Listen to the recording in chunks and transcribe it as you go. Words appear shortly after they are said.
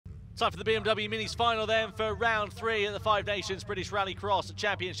Time for the BMW Minis final then for round 3 at the Five Nations British Rallycross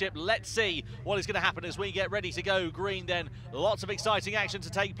Championship. Let's see what is going to happen as we get ready to go green then. Lots of exciting action to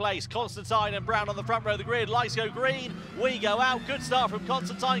take place. Constantine and Brown on the front row of the grid. Lights go green, we go out. Good start from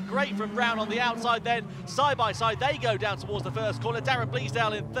Constantine, great from Brown on the outside then. Side by side they go down towards the first corner. Darren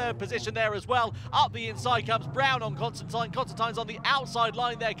Bleasdale in third position there as well. Up the inside comes Brown on Constantine. Constantine's on the outside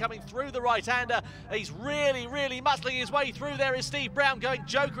line there coming through the right-hander. He's really muscling his way through. There is Steve Brown going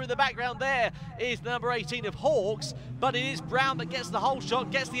joker in the background. There is the number 18 of Hawks, but it is Brown that gets the whole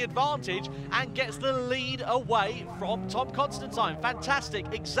shot, gets the advantage and gets the lead away from Tom Constantine. Fantastic,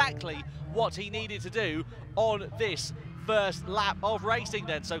 exactly what he needed to do on this first lap of racing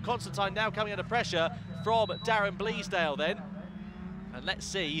then. So Constantine now coming under pressure from Darren Bleasdale then, and let's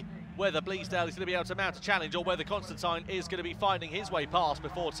see whether Bleasdale is going to be able to mount a challenge or whether Constantine is going to be finding his way past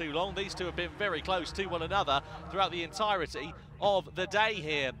before too long. These two have been very close to one another throughout the entirety of the day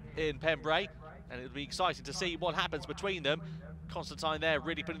here in Pembrey, and it'll be exciting to see what happens between them. Constantine there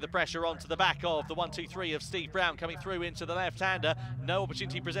really putting the pressure onto the back of the 1-2-3 of Steve Brown coming through into the left-hander. No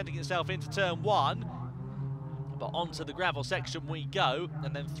opportunity presenting itself into turn 1, but onto the gravel section we go,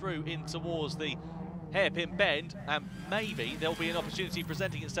 and then through in towards the hairpin bend, and maybe there'll be an opportunity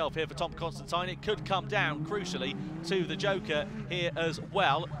presenting itself here for Tom Constantine. It could come down, crucially, to the joker here as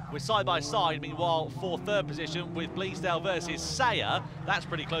well. We're side by side, meanwhile, for third position with Bleasdale versus Sayer. That's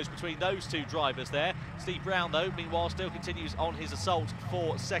pretty close between those two drivers there. Steve Brown, though, meanwhile, still continues on his assault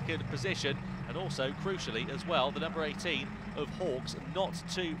for second position. And also, crucially as well, the number 18 of Hawks, not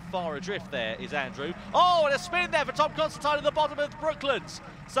too far adrift there is Andrew. Oh, and a spin there for Tom Constantine at the bottom of Brooklands.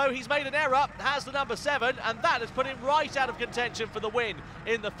 So he's made an error, has the number 7, and that has put him right out of contention for the win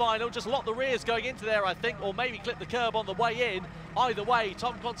in the final. Just locked the rears going into there, I think, or maybe clipped the curb on the way in. Either way,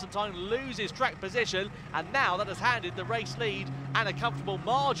 Tom Constantine loses track position, and now that has handed the race lead and a comfortable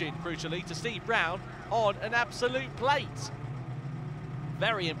margin, crucially, to Steve Brown on an absolute plate.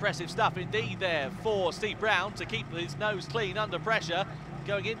 Very impressive stuff indeed there for Steve Brown to keep his nose clean under pressure.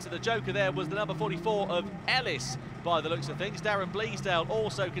 Going into the joker there was the number 44 of Ellis by the looks of things. Darren Bleasdale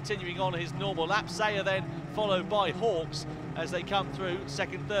also continuing on his normal lap. Sayer then followed by Hawks as they come through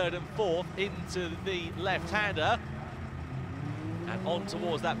second, third and fourth into the left-hander. And on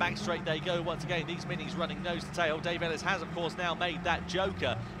towards that back straight they go once again. These minis running nose to tail. Dave Ellis has, of course, now made that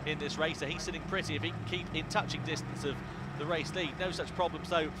joker in this race, so he's sitting pretty if he can keep in touching distance of the race lead. No such problems,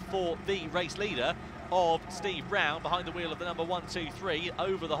 though, for the race leader of Steve Brown behind the wheel of the number 1-2-3.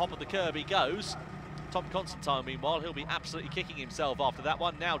 Over the hop of the curb he goes. Tom Constantine, meanwhile, he'll be absolutely kicking himself after that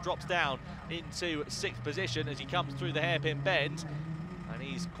one. Now drops down into 6th position as he comes through the hairpin bend. And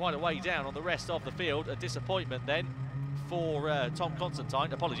he's quite a way down on the rest of the field. A disappointment then for Tom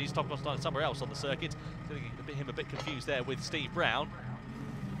Constantine. Apologies, Tom Constantine somewhere else on the circuit. Getting him a bit confused there with Steve Brown.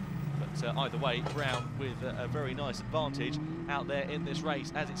 But either way, Brown with a very nice advantage out there in this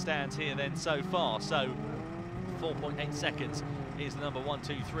race as it stands here then so far. So 4.8 seconds is the number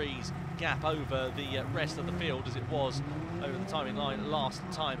 1-2-3's gap over the rest of the field as it was over the timing line last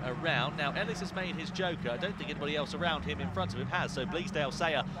time around. Now Ellis has made his joker. I don't think anybody else around him in front of him has. So Bleasdale,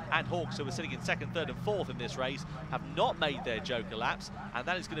 Sayer and Hawks, who are sitting in second, third and fourth in this race, have not made their joker laps, and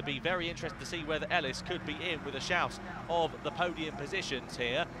that is going to be very interesting to see whether Ellis could be in with a shout of the podium positions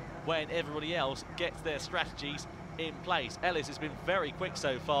here when everybody else gets their strategies in place. Ellis has been very quick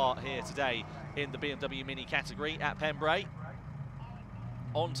so far here today in the BMW Mini category at Pembrey.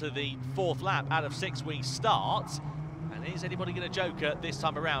 On to the 4th lap out of 6 we start. And is anybody going to joker this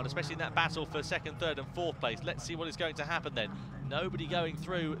time around, especially in that battle for 2nd, 3rd and 4th place? Let's see what is going to happen then. Nobody going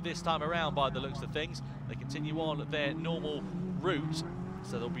through this time around by the looks of things. They continue on their normal route,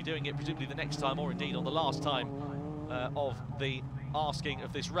 so they'll be doing it presumably the next time, or indeed on the last time of the asking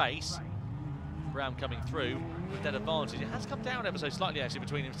of this race. Brown coming through with that advantage. It has come down ever so slightly actually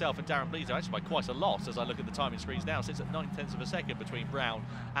between himself and Darren Bleasdale, actually by quite a lot as I look at the timing screens now. Sits at 9/10 of a second between Brown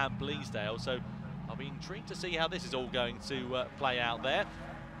and Bleasdale, so I'll be intrigued to see how this is all going to play out there.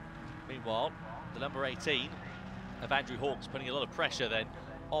 Meanwhile, the number 18 of Andrew Hawks putting a lot of pressure then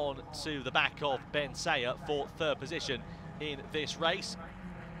on to the back of Ben Sayer for 3rd position in this race.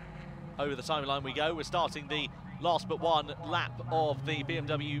 Over the timeline we go. We're starting the last but one lap of the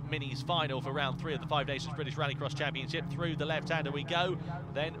BMW Minis final for round 3 of the Five Nations British Rallycross Championship. Through the left-hander we go,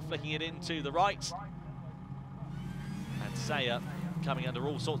 then flicking it into the right. And Sayer coming under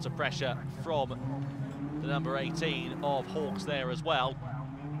all sorts of pressure from the number 18 of Hawks there as well.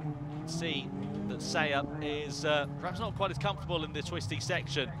 You can see that Sayer is perhaps not quite as comfortable in the twisty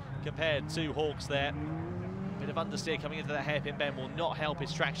section compared to Hawks there. Bit of understeer coming into that hairpin bend will not help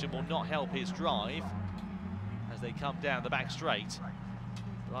his traction, will not help his drive as they come down the back straight.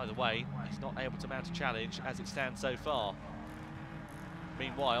 But either way, he's not able to mount a challenge as it stands so far.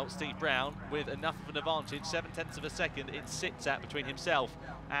 Meanwhile, Steve Brown with enough of an advantage, 0.7 of a second it sits at between himself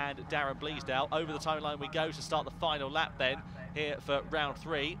and Darren Bleasdale. Over the timeline we go to start the final lap then, here for round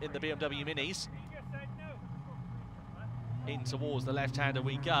 3 in the BMW Minis. In towards the left-hander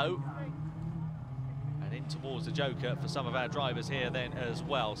we go. And in towards the Joker for some of our drivers here then as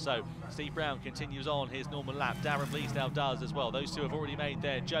well. So Steve Brown continues on his normal lap. Darren Bleasdale does as well. Those two have already made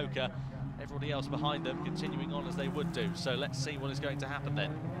their Joker. Everybody else behind them continuing on as they would do. So let's see what is going to happen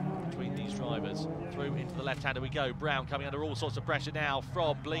then between these drivers. Through into the left-hander we go. Brown coming under all sorts of pressure now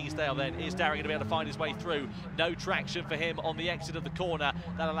from Bleasdale then. Is Darren going to be able to find his way through? No traction for him on the exit of the corner.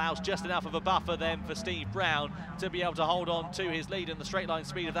 That allows just enough of a buffer then for Steve Brown to be able to hold on to his lead, and the straight line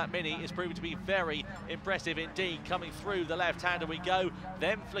speed of that Mini is proving to be very impressive indeed. Coming through the left-hander we go,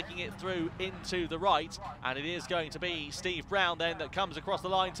 then flicking it through into the right, and it is going to be Steve Brown then that comes across the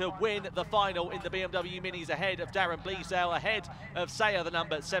line to win the final in the BMW Minis, ahead of Darren Bleasdale, ahead of Sayer, the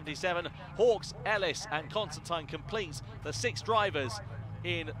number 77. Hawks, Ellis and Constantine completes the 6 drivers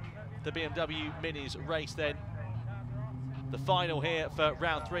in the BMW Minis race then. The final here for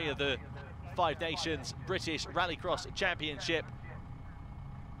round 3 of the 5 Nations British Rallycross Championship.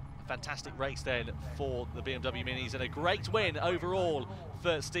 A fantastic race then for the BMW Minis and a great win overall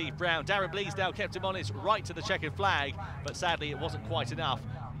for Steve Brown. Darren Bleasdale kept him honest right to the checkered flag, but sadly it wasn't quite enough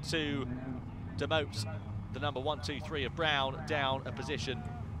to demote the number 1, 2, 3 of Brown down a position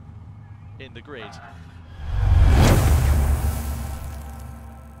in the grid.